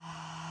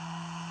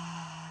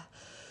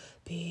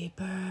Happy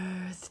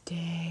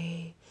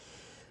birthday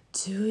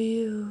to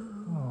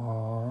you.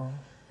 Aww.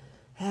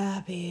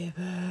 Happy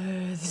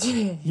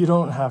birthday. You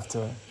don't have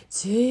to.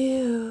 To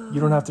you. You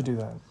don't have to do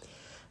that.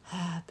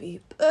 Happy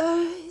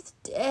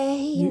birthday,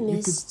 You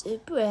Mr.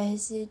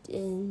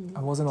 President.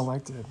 I wasn't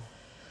elected.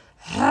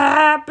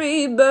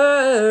 Happy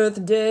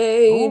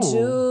birthday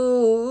to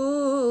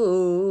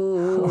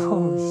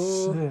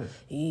Oh, shit.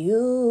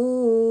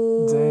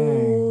 you.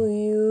 Dang.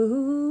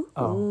 You.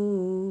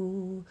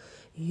 Oh.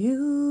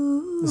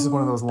 You. This is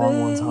one of those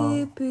long ones,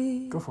 huh?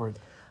 Baby. Go for it.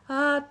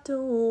 I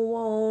don't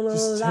want a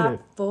Just hit lot it.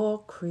 for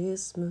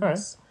Christmas. All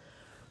right.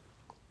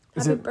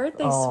 Happy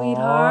birthday, Aww.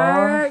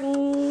 sweetheart.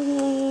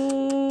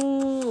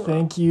 Mm.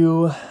 Thank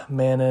you,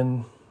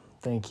 Manon.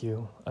 Thank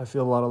you. I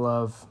feel a lot of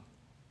love.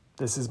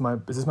 Is this my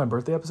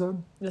birthday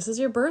episode? This is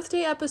your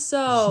birthday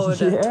episode.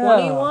 Yeah.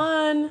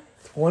 21.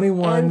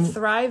 21. And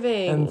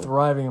thriving.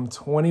 I'm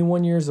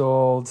 21 years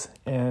old,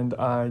 and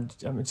I'm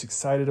just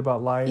excited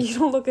about life. You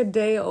don't look a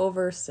day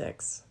over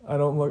 6. I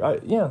don't look... I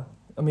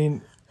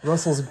mean,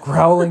 Russell's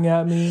growling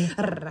at me.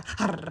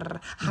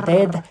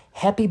 Dad,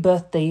 happy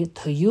birthday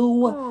to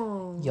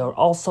you. You're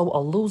also a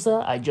loser.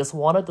 I just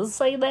wanted to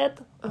say that.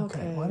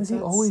 Okay, why does he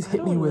always I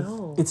hit me don't with...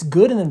 know. It's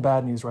good and then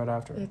bad news right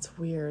after. It's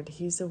weird.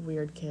 He's a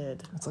weird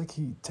kid. It's like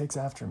he takes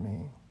after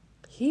me.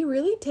 He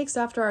really takes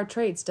after our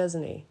traits,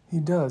 doesn't he? He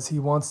does. He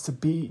wants to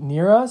be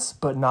near us,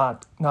 but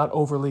not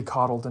overly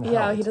coddled and held.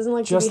 Yeah, he doesn't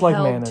like Just to be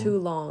held Manon. too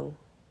long.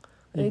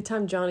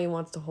 Anytime Johnny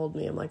wants to hold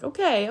me, I'm like,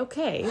 okay,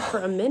 for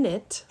a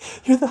minute.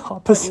 You're the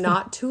opposite.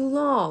 Not too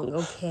long,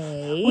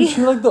 okay?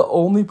 You're like the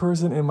only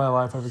person in my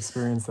life I've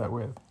experienced that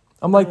with.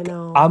 I'm I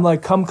know.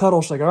 like, come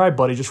cuddle. She's like, all right,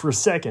 buddy, just for a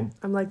second.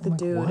 I'm like the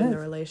dude what? in the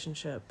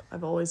relationship.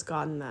 I've always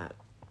gotten that.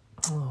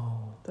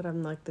 Oh. That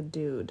I'm like the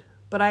dude.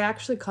 But I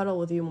actually cuddle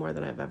with you more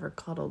than I've ever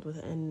cuddled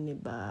with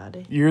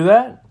anybody. You hear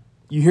that?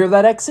 You hear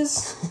that,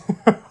 exes?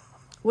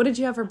 What did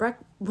you have for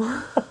breakfast?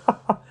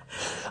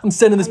 I'm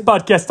sending this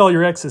podcast to all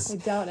your I exes.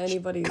 doubt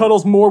anybody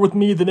Cuddles more with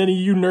me than any of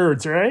you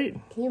nerds, right?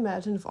 Can you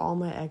imagine if all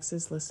my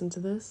exes listened to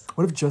this?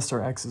 What if just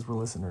our exes were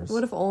listeners?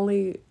 What if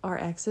only our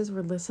exes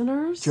were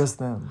listeners? Just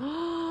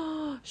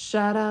them.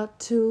 Shout out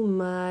to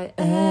my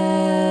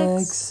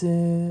ex.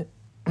 Exit.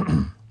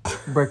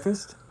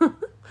 Breakfast?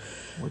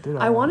 What did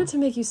I I wanted to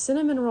make you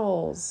cinnamon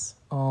rolls,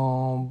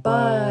 but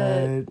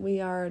but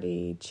we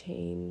already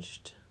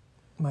changed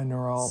my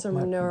neural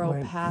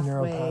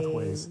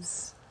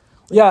pathways.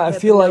 Yeah, I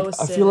feel like with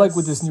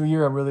hypnosis. this new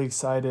year, I'm really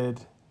excited.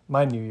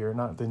 My new year,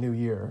 not the new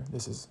year.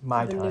 This is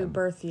my The time. new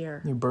birth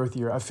year. New birth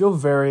year. I feel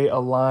very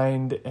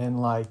aligned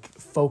and like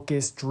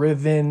focused,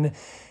 driven,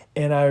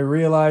 and I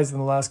realized in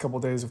the last couple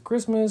of days of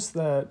Christmas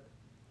that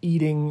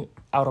eating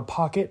out of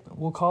pocket,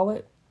 we'll call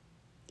it.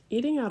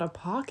 Eating out of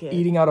pocket.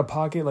 Eating out of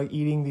pocket, like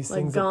eating these like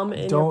things gum that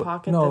in don't, your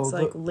pocket no, that's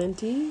like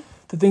linty.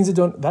 the things that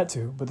don't, that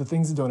too, but the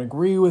things that don't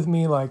agree with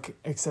me, like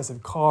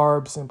excessive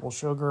carbs, simple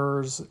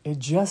sugars, it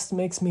just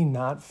makes me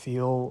not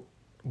feel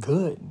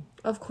good.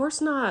 Of course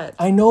not.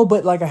 I know,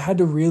 but like I had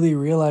to really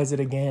realize it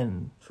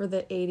again. For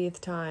the 80th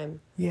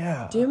time.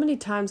 Yeah. Do you know how many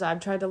times I've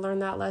tried to learn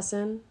that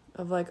lesson?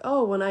 Of like,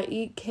 oh, when I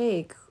eat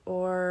cake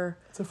or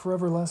It's a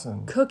forever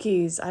lesson.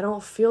 cookies, I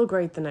don't feel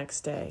great the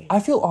next day. I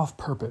feel off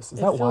purpose.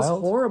 Is that It feels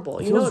wild? horrible.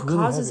 It You know, feels it really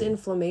causes heavy.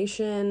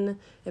 inflammation.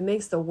 It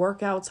makes the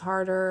workouts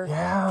harder.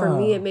 Yeah. For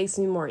me, it makes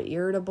me more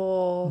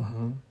irritable.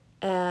 Mm-hmm.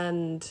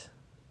 And,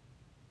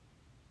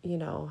 you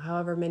know,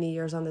 however many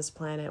years on this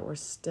planet, we're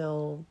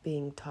still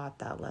being taught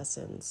that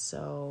lesson.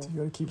 So You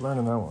gotta keep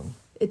learning that one.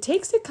 it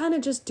takes it kind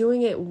of just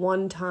doing it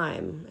one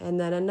time and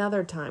then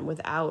another time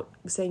without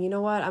saying, you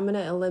know what, I'm going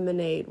to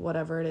eliminate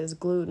whatever it is,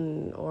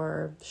 gluten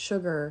or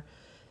sugar,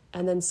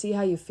 and then see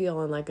how you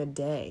feel in like a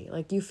day.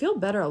 Like you feel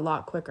better a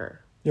lot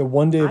quicker. Yeah,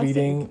 one day of I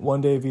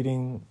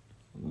eating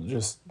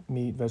just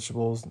meat,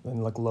 vegetables,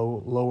 and like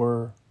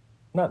lower,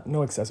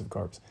 no excessive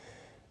carbs.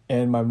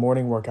 And my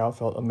morning workout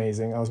felt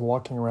amazing. I was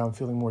walking around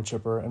feeling more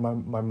chipper, and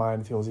my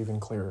mind feels even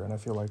clearer. And I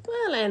feel like,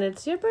 Well, and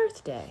it's your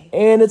birthday.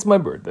 and it's my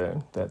birthday,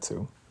 that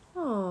too.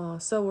 Oh,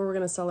 so we're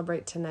going to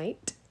celebrate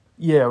tonight.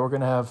 Yeah, we're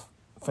gonna have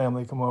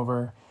family come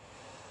over.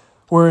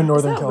 We're in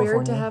Northern Is that California.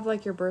 weird to have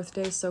like your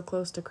birthday so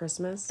close to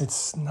Christmas?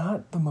 It's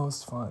not the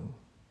most fun.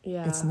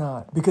 Yeah. It's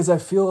not. Because I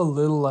feel a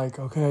little like,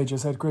 okay, I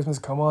just had Christmas.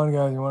 Come on,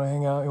 guys. You want to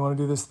hang out? You want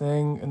to do this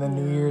thing? And then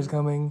New Yeah. Year's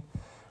coming.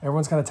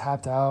 Everyone's kind of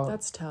tapped out.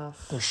 That's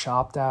tough. They're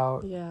shopped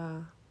out.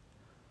 Yeah.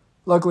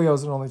 Luckily, I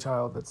was an only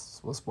child that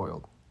was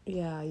spoiled.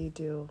 Yeah, you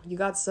do. You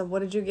got some. What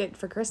did you get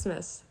for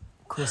Christmas?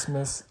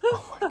 Christmas.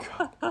 Oh, my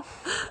God.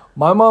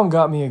 My mom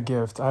got me a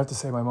gift. I have to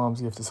say my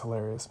mom's gift is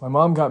hilarious. My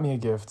mom got me a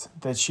gift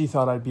that she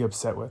thought I'd be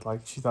upset with.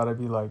 Like, she thought I'd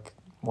be like,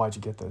 why'd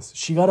you get this?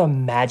 She got a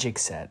magic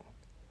set.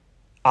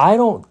 I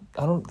don't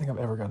think I've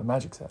ever got a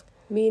magic set.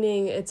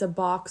 Meaning it's a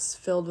box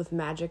filled with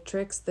magic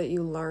tricks that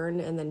you learn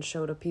and then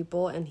show to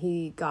people, and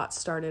he got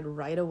started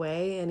right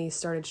away and he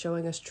started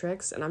showing us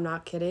tricks, and I'm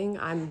not kidding,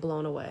 I'm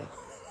blown away.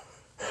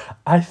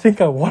 I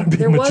think I want to be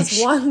There a was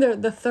magician.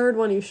 one, the third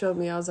one you showed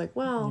me, I was like,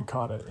 well, You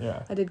caught it,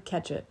 yeah. I did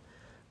catch it.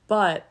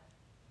 But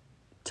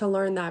to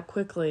learn that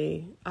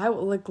quickly, I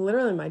like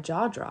literally my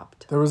jaw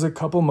dropped. There was a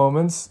couple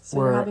moments So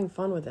you're where having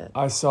fun with it.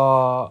 I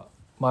saw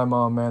my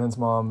mom, Manon's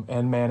mom,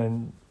 and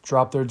Manon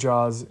drop their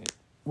jaws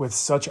with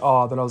such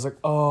awe that I was like,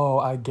 "Oh,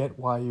 I get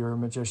why you're a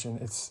magician.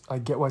 I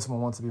get why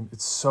someone wants to be.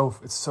 It's so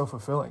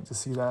fulfilling to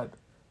see that."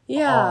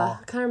 Yeah,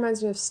 it kind of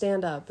reminds me of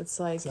stand-up. It's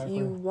like Exactly.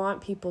 you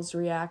want people's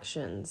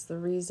reactions. The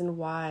reason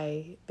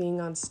why being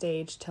on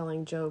stage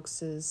telling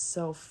jokes is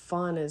so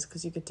fun is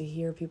because you get to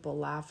hear people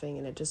laughing,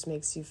 and it just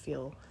makes you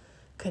feel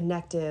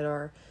connected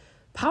or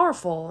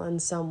powerful in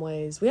some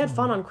ways. We had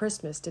fun on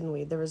Christmas, didn't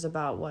we? There was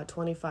about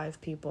 25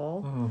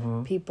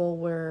 people. People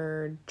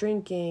were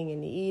drinking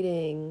and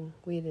eating.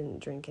 We didn't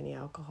drink any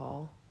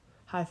alcohol.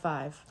 High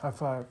five. High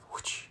five.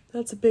 Whoosh.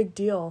 That's a big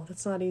deal.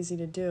 That's not easy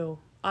to do.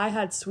 I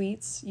had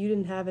sweets. You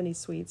didn't have any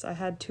sweets. I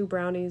had 2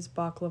 brownies,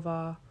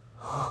 baklava.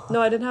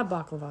 No, I didn't have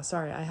baklava.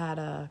 Sorry, I had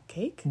a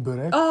cake.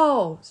 Burek?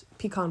 Oh,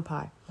 pecan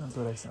pie. That's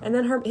what I said. And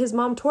then his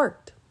mom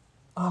twerked.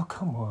 Oh,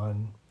 come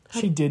on.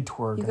 She did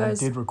twerk, You and I guys-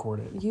 did record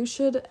it. You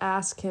should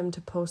ask him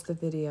to post the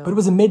video. But it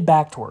was a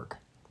mid-back twerk.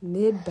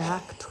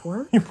 Mid-back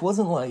twerk? It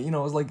wasn't like, it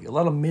was like a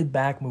lot of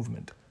mid-back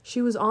movement.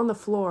 She was on the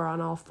floor on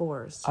all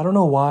fours. I don't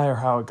know why or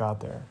how it got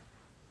there.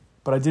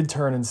 But I did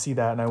turn and see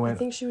that, and I I went,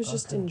 think she was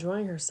just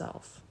enjoying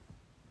herself.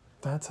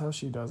 that's how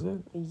she does it?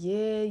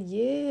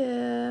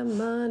 Yeah,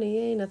 money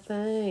ain't a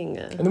thing.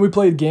 And then we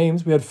played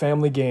games. We had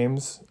family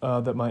games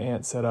that my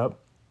aunt set up.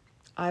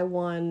 I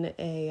won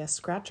a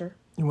scratcher.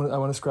 I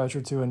want a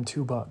scratcher too, and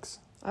 $2.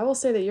 I will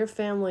say that your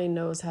family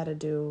knows how to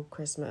do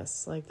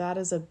Christmas. Like, that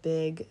is a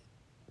big,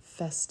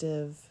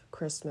 festive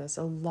Christmas.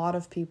 A lot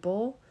of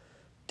people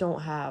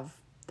don't have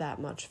that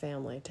much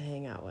family to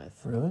hang out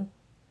with. Really?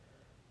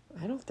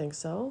 I don't think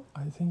so.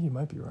 I think you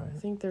might be right. I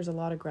think there's a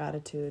lot of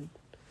gratitude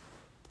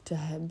to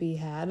be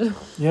had.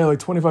 Yeah, like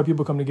 25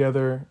 people come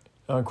together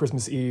on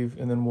Christmas Eve,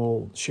 and then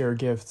we'll share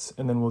gifts,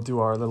 and then we'll do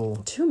our little...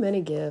 Too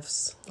many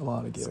gifts. A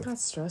lot of It's gifts. not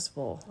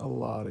stressful. A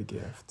lot of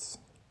gifts.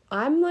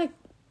 I'm like,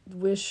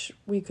 wish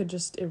we could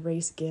just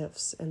erase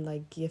gifts and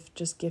like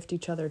gift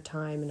each other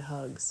time and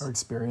hugs. Our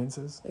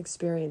experiences.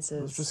 Experiences.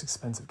 Those are just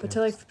expensive But gifts. to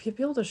like for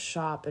people to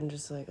shop and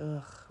just like,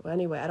 ugh. Well,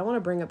 anyway, I don't want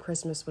to bring up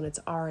Christmas when it's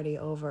already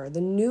over.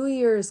 The New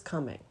Year is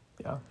coming.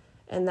 Yeah.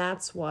 And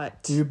that's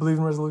what. Do you believe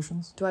in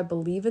resolutions? Do I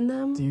believe in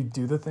them? Do you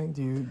do the thing?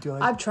 Do you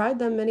like... I've tried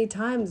them many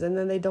times and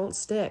then they don't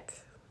stick.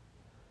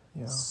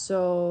 Yeah.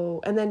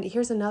 So, and then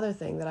here's another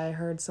thing that I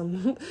heard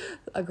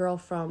a girl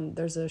from,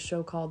 there's a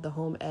show called The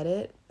Home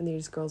Edit, and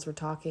these girls were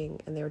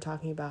talking, and they were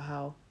talking about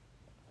how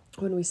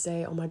when we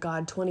say, oh my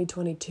God,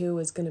 2022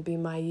 is going to be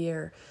my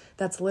year,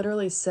 that's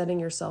literally setting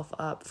yourself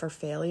up for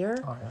failure.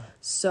 Oh, yeah.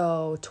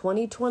 So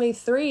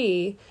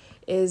 2023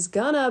 is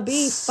gonna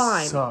be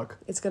fine. Suck.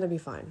 It's gonna be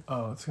fine.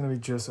 Oh, it's going to be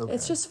just okay.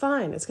 It's just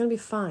fine. It's gonna be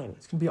fine.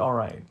 It's going to be all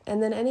right.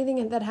 And then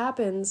anything that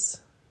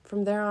happens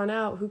from there on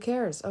out, who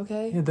cares?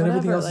 Okay. Yeah, then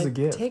everything else is a Like,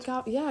 gift. Take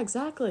out, yeah,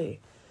 exactly.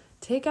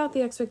 Take out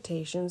the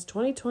expectations.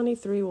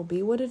 2023 will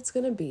be what it's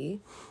gonna be.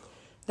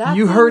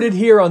 You heard it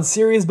here on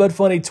Serious But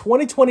Funny.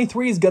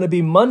 2023 is going to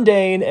be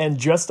mundane and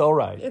just all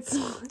right. It's.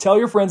 Tell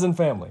your friends and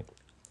family.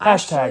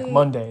 Hashtag Actually,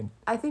 mundane.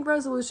 I think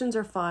resolutions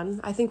are fun.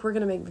 I think we're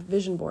gonna make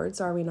vision boards.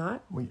 Are we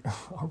not?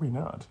 Are we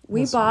not?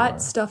 We Yes, bought are.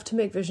 stuff to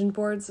make vision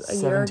boards a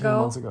 17 year ago,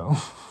 months ago.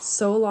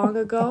 so long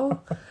ago,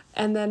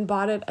 and then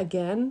bought it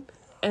again,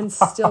 and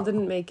still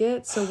didn't make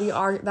it. So we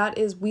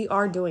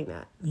are doing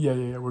that.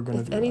 Yeah. We're going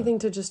to If do anything,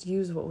 to just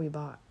use what we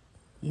bought,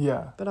 that.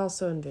 Yeah. but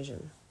also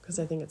envision because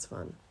I think it's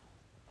fun.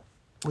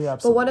 We But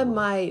absolutely one of will.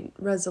 my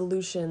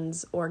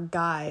resolutions or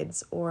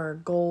guides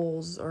or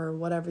goals or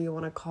whatever you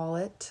want to call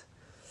it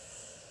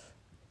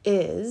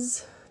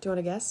is, do you want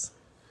to guess?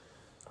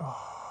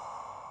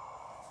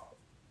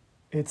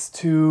 It's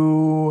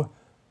to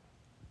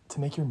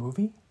make your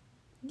movie?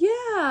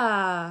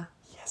 Yeah.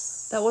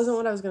 Yes. That wasn't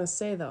what I was going to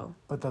say though.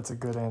 But that's a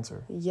good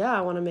answer. Yeah,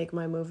 I want to make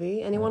my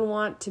movie. Anyone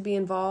want to be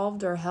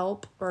involved or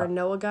help or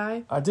know a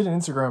guy? I did an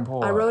Instagram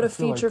poll. I wrote a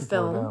feel like feature people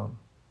are film. down.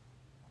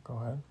 Go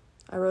ahead.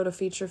 I wrote a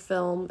feature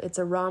film. It's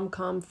a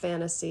rom-com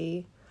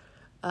fantasy.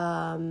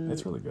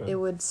 It's really good. It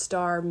would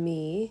star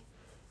me.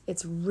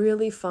 It's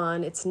really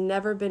fun. It's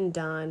never been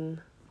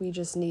done. We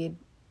just need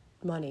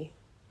money.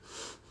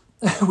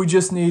 We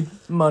just need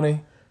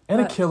money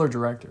and a But- killer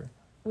director.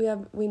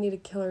 We need a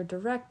killer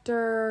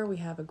director. We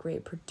have a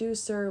great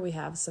producer. We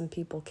have some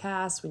people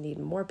cast. We need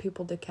more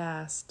people to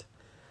cast.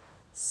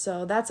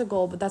 So that's a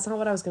goal, but that's not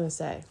what I was going to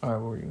say. All right,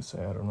 what were you going to say?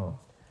 I don't know.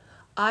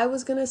 I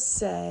was going to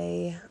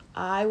say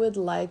I would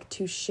like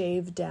to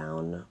shave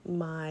down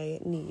my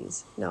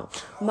knees. No,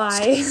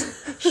 my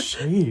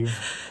Shave.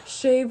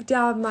 shave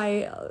down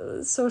my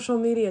social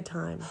media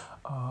time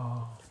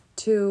Oh.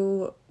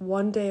 to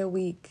 1 day a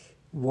week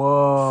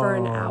Whoa. for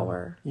an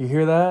hour. You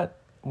hear that?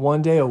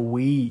 1 day a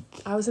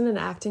week. I was in an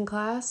acting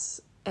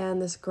class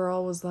and this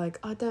girl was like,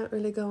 I don't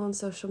really go on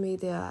social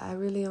media. I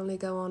really only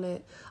go on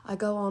it. I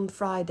go on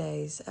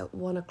Fridays at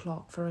 1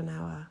 o'clock for an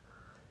hour.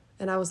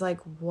 And I was like,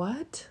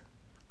 what?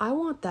 I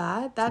want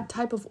that. That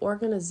type of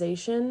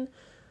organization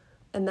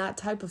and that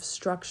type of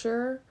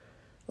structure.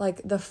 like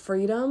the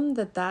freedom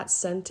that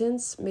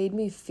sentence made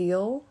me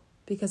feel,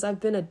 because I've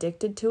been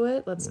addicted to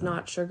it. Let's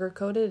not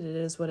sugarcoat it. It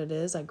is what it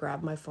is. I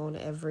grab my phone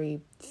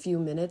every few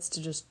minutes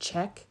to just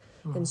check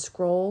and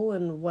scroll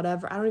and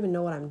whatever. I don't even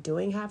know what I'm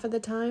doing half of the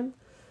time.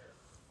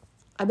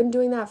 I've been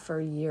doing that for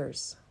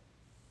years.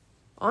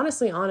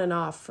 Honestly, on and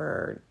off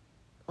for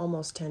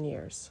almost 10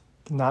 years.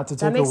 Not to take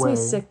That makes away, me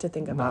sick to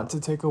think about. Not to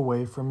take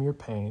away from your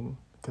pain,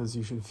 because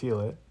you should feel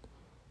it.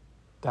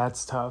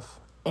 That's tough.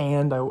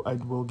 And I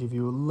will give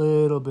you a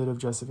little bit of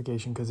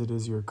justification because it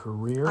is your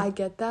career. I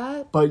get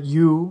that. But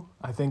you,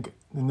 I think,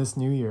 in this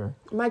new year...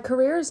 My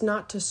career is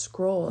not to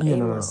scroll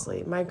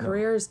aimlessly. No. My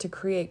career is to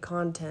create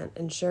content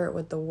and share it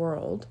with the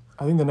world.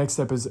 I think the next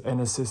step is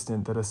an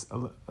assistant that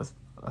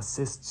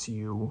assists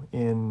you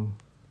in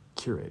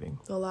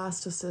curating. The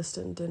last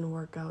assistant didn't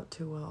work out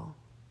too well.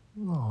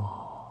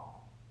 Oh,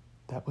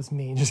 that was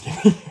me. Just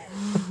kidding.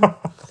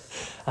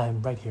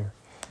 I'm right here.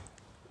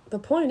 The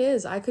point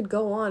is, I could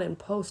go on and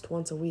post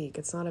once a week.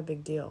 It's not a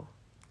big deal.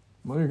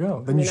 Well, there you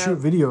go. Then you shoot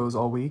videos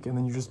all week, and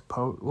then you just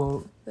post.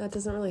 Well, that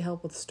doesn't really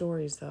help with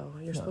stories, though.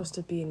 You're supposed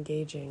to be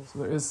engaging. So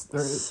there is.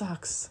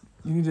 Sucks.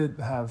 You need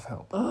to have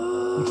help.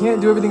 You can't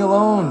do everything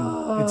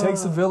alone. It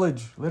takes a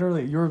village.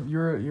 Literally,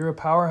 you're a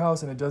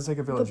powerhouse, and it does take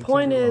a village. The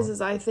point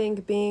is I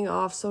think being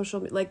off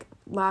social media, like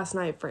last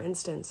night, for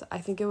instance, I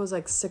think it was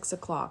like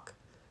 6:00,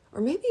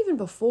 or maybe even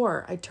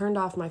before. I turned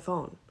off my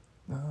phone.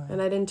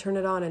 And I didn't turn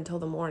it on until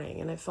the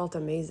morning, and it felt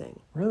amazing.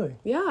 Really?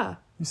 Yeah.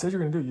 You said you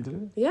were going to do it. You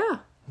did it? Yeah.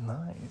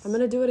 Nice. I'm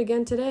going to do it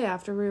again today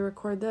after we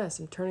record this.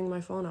 I'm turning my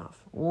phone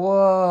off.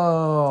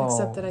 Whoa.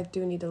 Except that I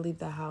do need to leave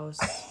the house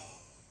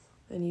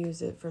and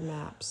use it for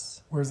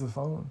maps. Where's the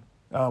phone?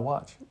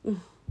 Watch.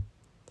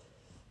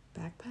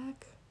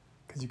 Backpack?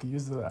 Because you could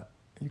use the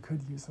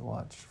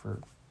watch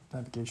for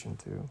navigation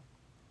too.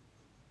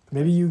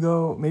 Maybe you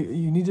go,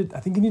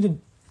 I think you need to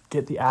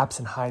get the apps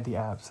and hide the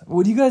apps.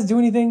 Would you guys do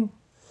anything?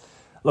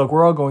 Look,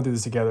 we're all going through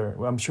this together.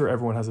 I'm sure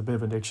everyone has a bit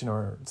of addiction,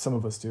 or some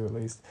of us do at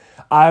least.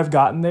 I've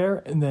gotten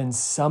there, and then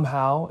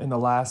somehow in the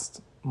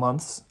last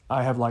months,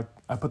 I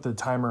put the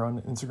timer on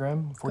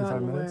Instagram,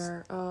 45 minutes.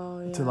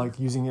 To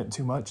using it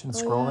too much and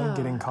scrolling,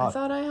 getting caught. I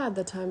thought I had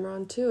the timer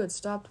on too. It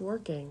stopped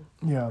working.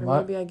 Yeah. Or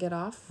maybe I get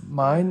off.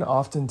 Mine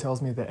often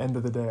tells me at the end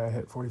of the day I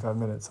hit 45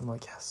 minutes. I'm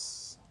like,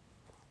 yes.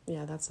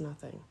 Yeah, that's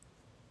nothing.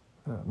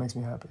 It makes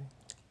me happy.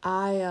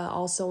 I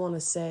also want to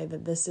say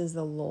that this is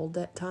the lull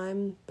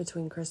time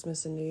between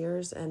Christmas and New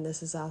Year's, and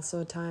this is also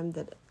a time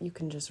that you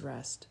can just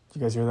rest. You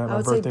guys hear that? I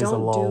would say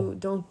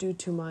don't do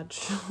too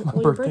much.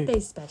 Well, your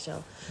birthday's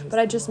special. But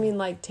I just mean,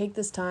 take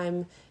this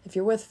time. If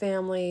you're with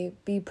family,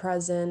 be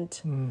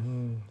present.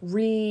 Mm-hmm.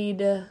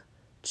 Read,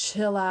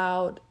 chill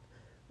out,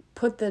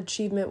 put the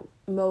achievement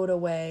mode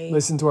away.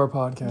 Listen to our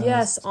podcast.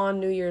 Yes, on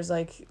New Year's,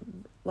 catch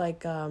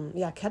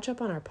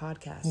up on our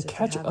podcast. Yeah,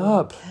 catch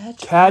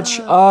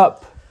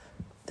up.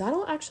 I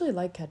don't actually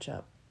like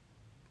ketchup.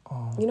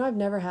 Oh. I've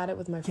never had it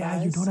with my fries.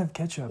 Yeah, you don't have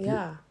ketchup.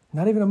 Yeah.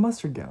 You're not even a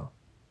mustard gal.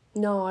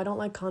 No, I don't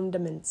like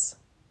condiments.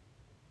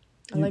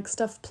 I like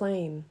stuff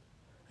plain.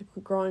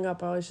 Like growing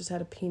up, I always just had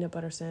a peanut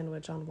butter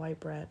sandwich on white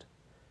bread.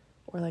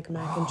 Or mac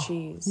and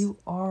cheese. You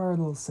are a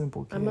little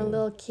simple kid. I'm a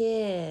little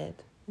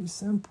kid. You're a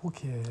simple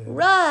kid.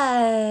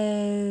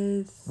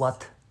 Russ!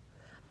 What?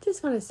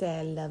 Just want to say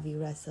I love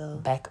you, Russell.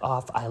 Back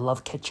off. I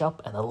love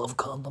ketchup and I love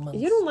condiments.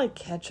 You don't like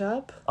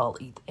ketchup? I'll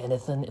eat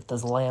anything if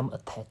there's lamb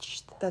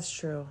attached. That's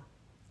true.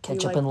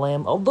 Ketchup and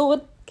lamb, I'll do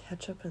it.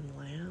 Ketchup and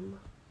lamb?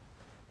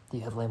 Do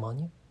you have lamb on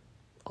you?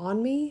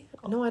 On me?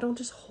 No, I don't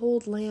just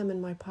hold lamb in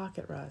my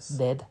pocket, Russ.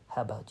 Dad,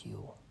 how about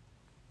you?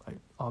 I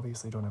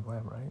obviously don't have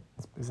lamb, right?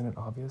 Isn't it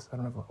obvious? I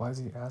don't have. Why is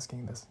he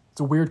asking this?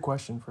 It's a weird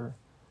question for...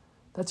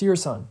 That's your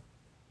son.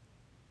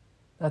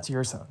 That's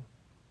your son.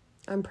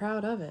 I'm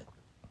proud of it.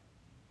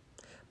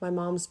 My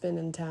mom's been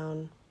in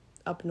town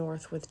up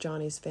north with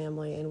Johnny's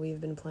family, and we've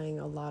been playing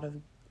a lot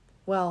of,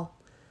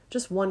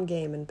 just one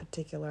game in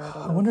particular.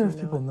 I wonder if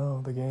people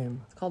know the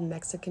game. It's called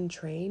Mexican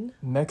Train.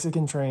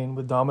 Mexican Train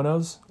with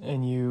dominoes,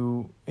 and I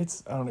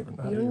don't even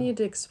know. You don't need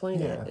to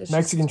explain it. It's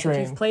Mexican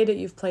Train. If you've played it,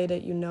 you've played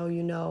it. You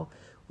know.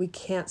 We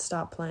can't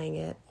stop playing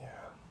it. Yeah.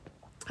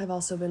 I've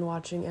also been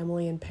watching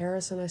Emily in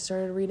Paris, and I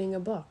started reading a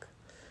book.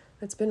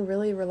 It's been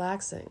really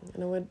relaxing,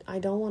 and I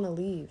don't want to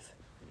leave.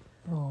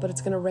 But it's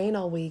going to rain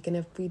all week, and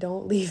if we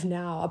don't leave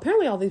now...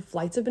 Apparently all the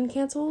flights have been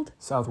canceled.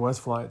 Southwest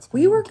flights.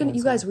 We were going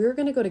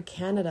to go to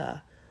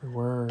Canada. We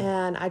were.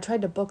 And I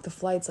tried to book the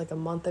flights a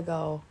month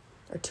ago,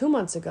 or 2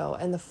 months ago,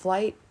 and the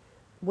flight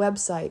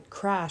website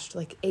crashed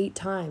 8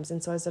 times.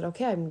 And so I said,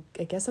 okay,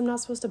 I guess I'm not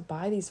supposed to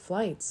buy these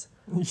flights.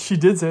 She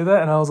did say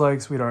that, and I was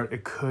like, sweetheart,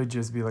 it could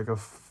just be a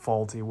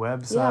faulty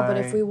website. Yeah, but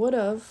if we would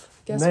have,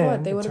 guess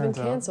what? They would have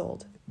been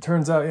canceled.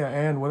 Turns out, yeah,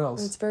 and what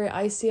else? It's very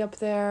icy up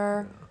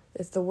there.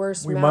 It's the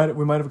worst. We might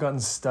have gotten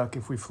stuck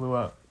if we flew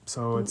up,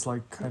 so it's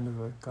kind of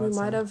a godsend. We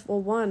might have.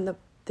 Well, one,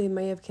 they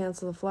may have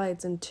canceled the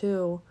flights, and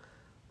 2,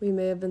 we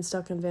may have been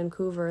stuck in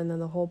Vancouver, and then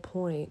the whole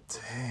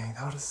point. Dang,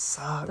 that would have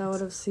sucked. That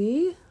would have.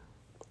 See,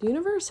 the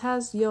universe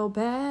has your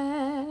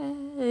back.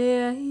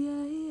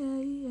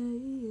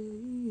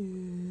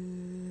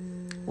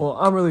 Well,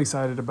 I'm really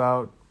excited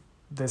about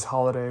this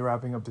holiday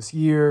wrapping up this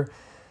year.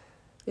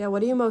 Yeah,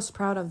 what are you most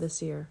proud of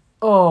this year?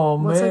 Oh,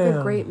 What's man. like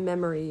a great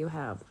memory you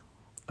have?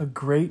 A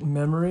great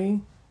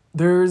memory?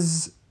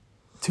 There's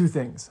two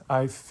things.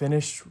 I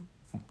finished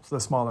the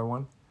smaller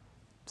one,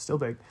 still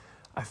big.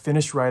 I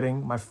finished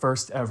writing my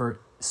first ever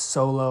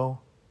solo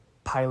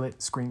pilot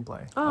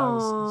screenplay. I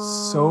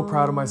was so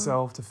proud of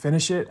myself to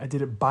finish it. I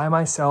did it by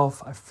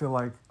myself. I feel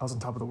like I was on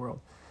top of the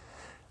world.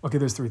 Okay,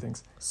 there's three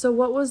things. So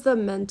what was the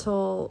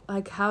mental,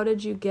 like, how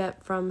did you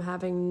get from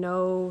having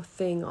no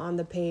thing on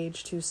the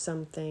page to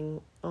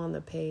something on the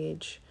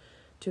page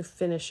to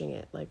finishing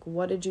it? Like,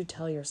 what did you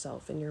tell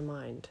yourself in your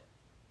mind?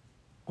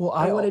 Well,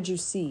 Or what did you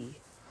see?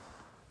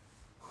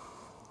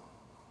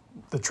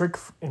 The trick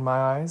in my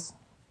eyes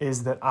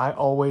is that I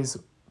always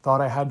thought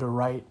I had to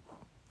write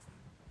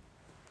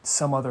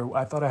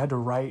I thought I had to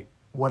write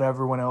what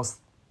everyone else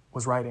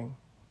was writing.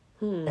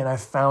 And I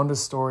found a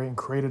story and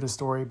created a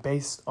story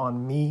based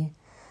on me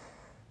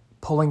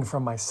pulling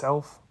from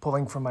myself,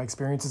 pulling from my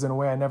experiences in a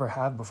way I never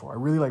had before. I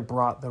really like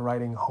brought the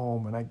writing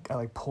home, and I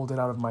like pulled it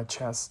out of my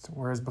chest.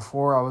 Whereas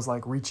before I was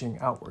like reaching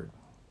outward.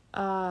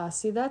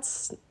 See,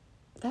 that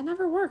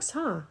never works,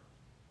 huh?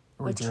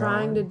 Like Reaching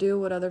trying to outward. do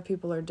what other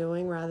people are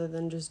doing rather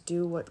than just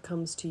do what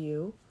comes to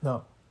you.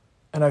 No.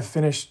 And I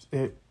finished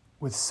it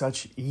with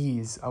such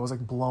ease. I was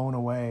like blown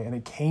away, and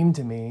it came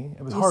to me.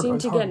 It was hard. You it seem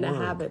was to get hard in a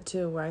work. habit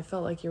too, where I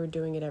felt like you were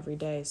doing it every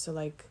day. So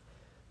like,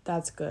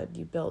 that's good.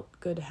 You built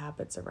good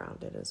habits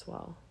around it as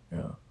well.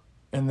 Yeah.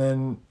 And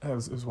then it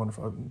was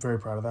wonderful. I'm very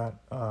proud of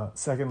that.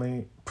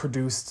 Secondly,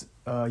 produced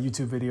a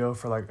YouTube video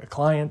for like a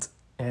client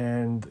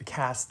and the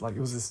cast. Like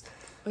it was this.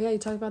 Oh yeah, you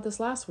talked about this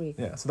last week.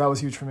 Yeah. So that was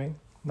huge for me.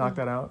 Knocked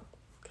that out.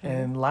 Okay.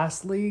 And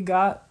lastly,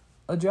 got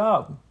a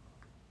job.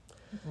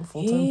 A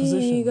full-time position.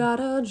 He got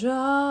a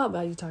job.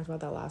 You talked about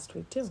that last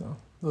week too. So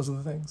those are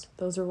the things.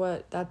 Those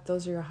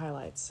are your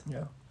highlights.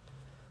 Yeah.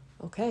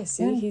 Okay,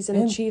 see, And- he's in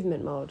and-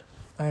 achievement mode.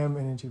 I am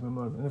in achievement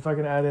mode. And if I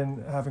can add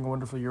in having a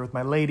wonderful year with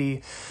my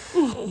lady,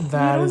 You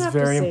that don't is have to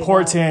very say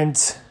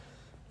important.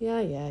 Yeah.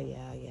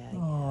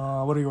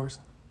 What are yours?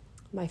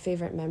 My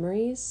favorite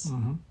memories?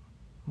 Mm-hmm.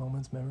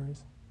 Moments,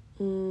 memories.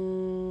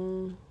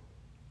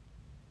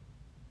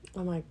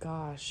 Oh my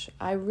gosh.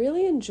 I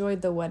really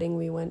enjoyed the wedding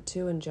we went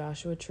to in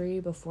Joshua Tree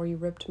before you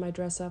ripped my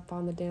dress up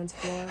on the dance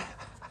floor.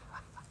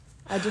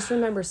 I just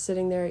remember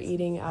sitting there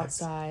eating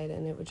outside,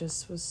 and it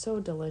was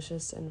so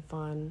delicious and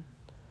fun.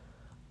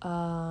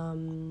 I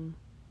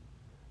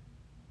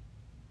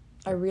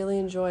really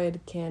enjoyed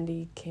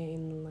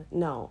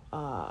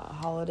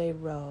Holiday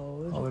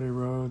Road. Holiday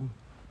Road.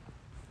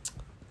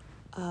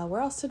 Where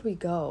else did we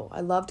go?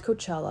 I loved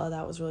Coachella.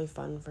 That was really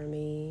fun for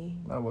me.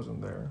 I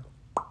wasn't there.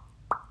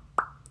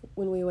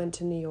 When we went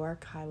to New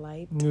York,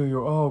 highlight. New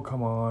York. Oh,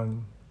 come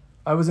on.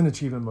 I was in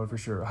achievement mode for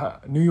sure.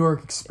 New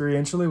York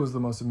experientially was the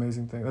most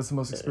amazing thing. That's the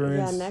most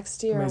experience. Yeah,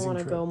 next year I amazing want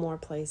to trip. go more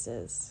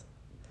places.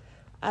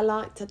 I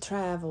like to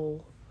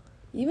travel.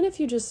 Even if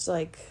you just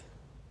like...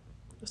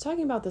 I was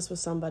talking about this with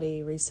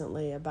somebody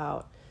recently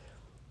about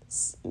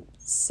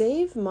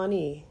save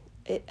money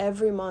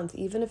every month,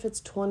 even if it's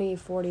 $20,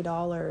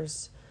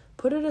 $40.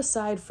 Put it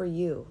aside for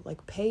you.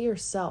 Like, pay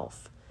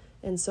yourself.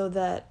 And so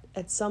that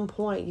at some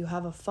point you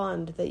have a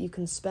fund that you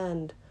can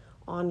spend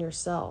on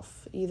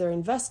yourself, either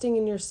investing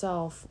in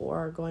yourself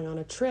or going on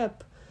a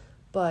trip.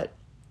 But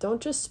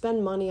don't just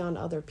spend money on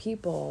other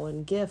people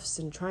and gifts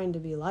and trying to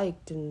be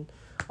liked and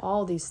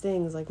all these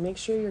things. Like, make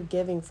sure you're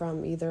giving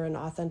from either an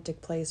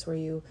authentic place where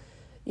you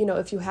know,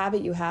 if you have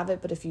it, you have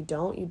it, but if you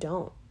don't, you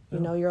don't. You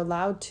know, you're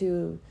allowed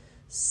to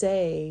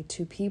say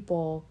to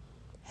people,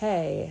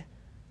 hey,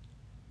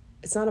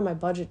 it's not in my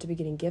budget to be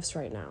getting gifts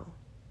right now.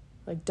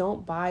 Like,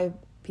 don't buy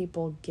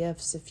people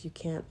gifts if you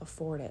can't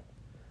afford it.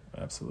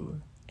 Absolutely.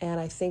 And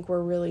I think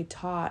we're really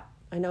taught,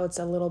 I know it's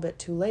a little bit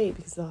too late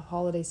because the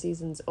holiday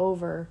season's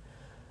over,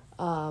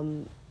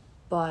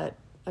 but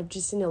I've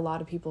just seen a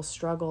lot of people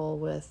struggle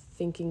with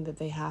thinking that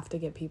they have to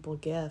get people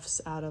gifts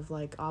out of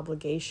like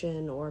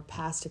obligation or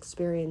past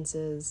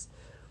experiences.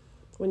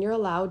 When you're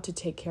allowed to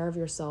take care of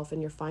yourself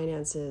and your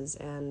finances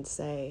and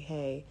say,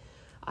 hey,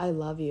 I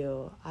love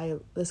you.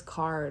 This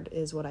card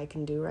is what I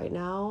can do right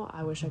now.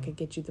 I wish I could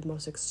get you the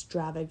most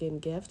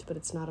extravagant gift, but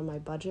it's not on my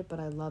budget, but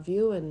I love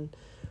you.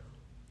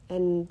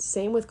 And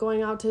same with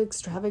going out to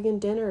extravagant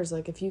dinners.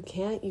 Like, if you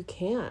can't, you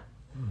can't.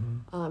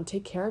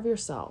 Take care of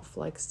yourself.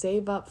 Like,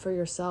 save up for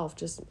yourself.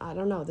 Just, I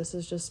don't know. This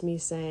is just me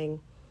saying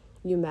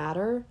you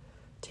matter.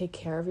 Take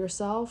care of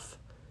yourself.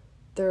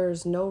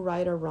 There's no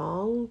right or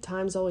wrong.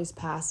 Time's always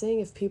passing.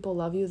 If people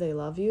love you, they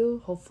love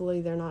you. Hopefully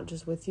they're not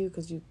just with you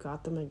because you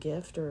got them a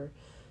gift or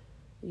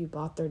you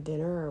bought their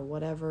dinner or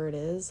whatever it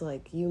is.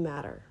 Like, you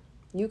matter.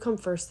 You come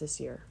first this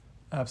year.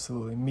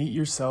 Absolutely. Meet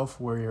yourself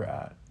where you're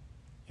at.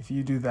 If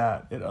you do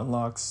that, it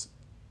unlocks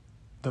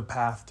the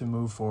path to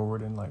move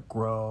forward and like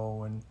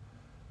grow. And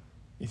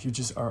if you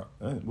just are,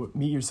 what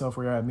meet yourself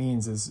where you're at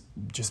means is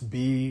just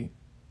be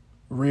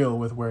real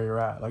with where you're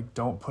at. Like,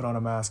 don't put on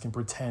a mask and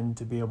pretend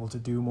to be able to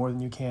do more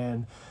than you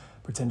can.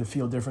 pretend to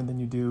feel different than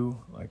you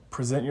do. Like,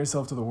 present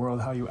yourself to the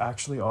world how you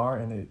actually are,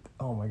 and it,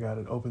 oh my God,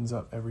 it opens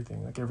up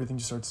everything. Like, everything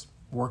just starts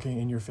working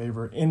in your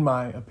favor, in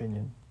my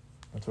opinion.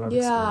 That's what I've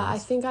experienced. I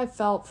think I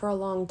felt for a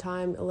long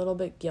time a little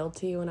bit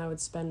guilty when I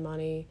would spend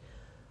money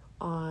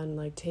on,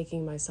 like,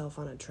 taking myself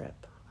on a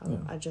trip.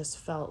 I just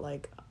felt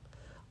like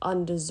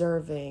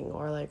undeserving,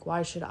 or like,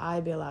 why should I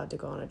be allowed to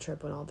go on a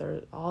trip when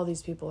all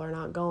these people are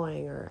not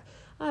going? Or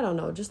I don't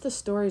know, just the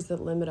stories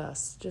that limit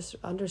us. Just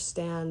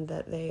understand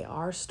that they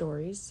are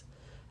stories.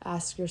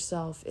 Ask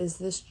yourself, is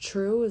this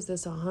true? Is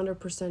this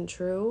 100%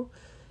 true?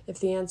 If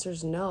the answer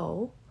is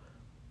no,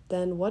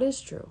 then what is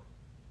true?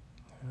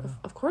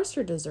 Of course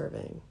you're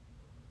deserving.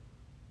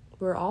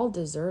 We're all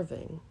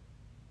deserving.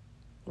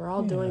 We're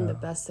all doing the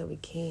best that we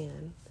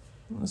can.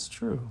 That's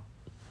true.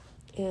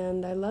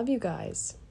 And I love you guys.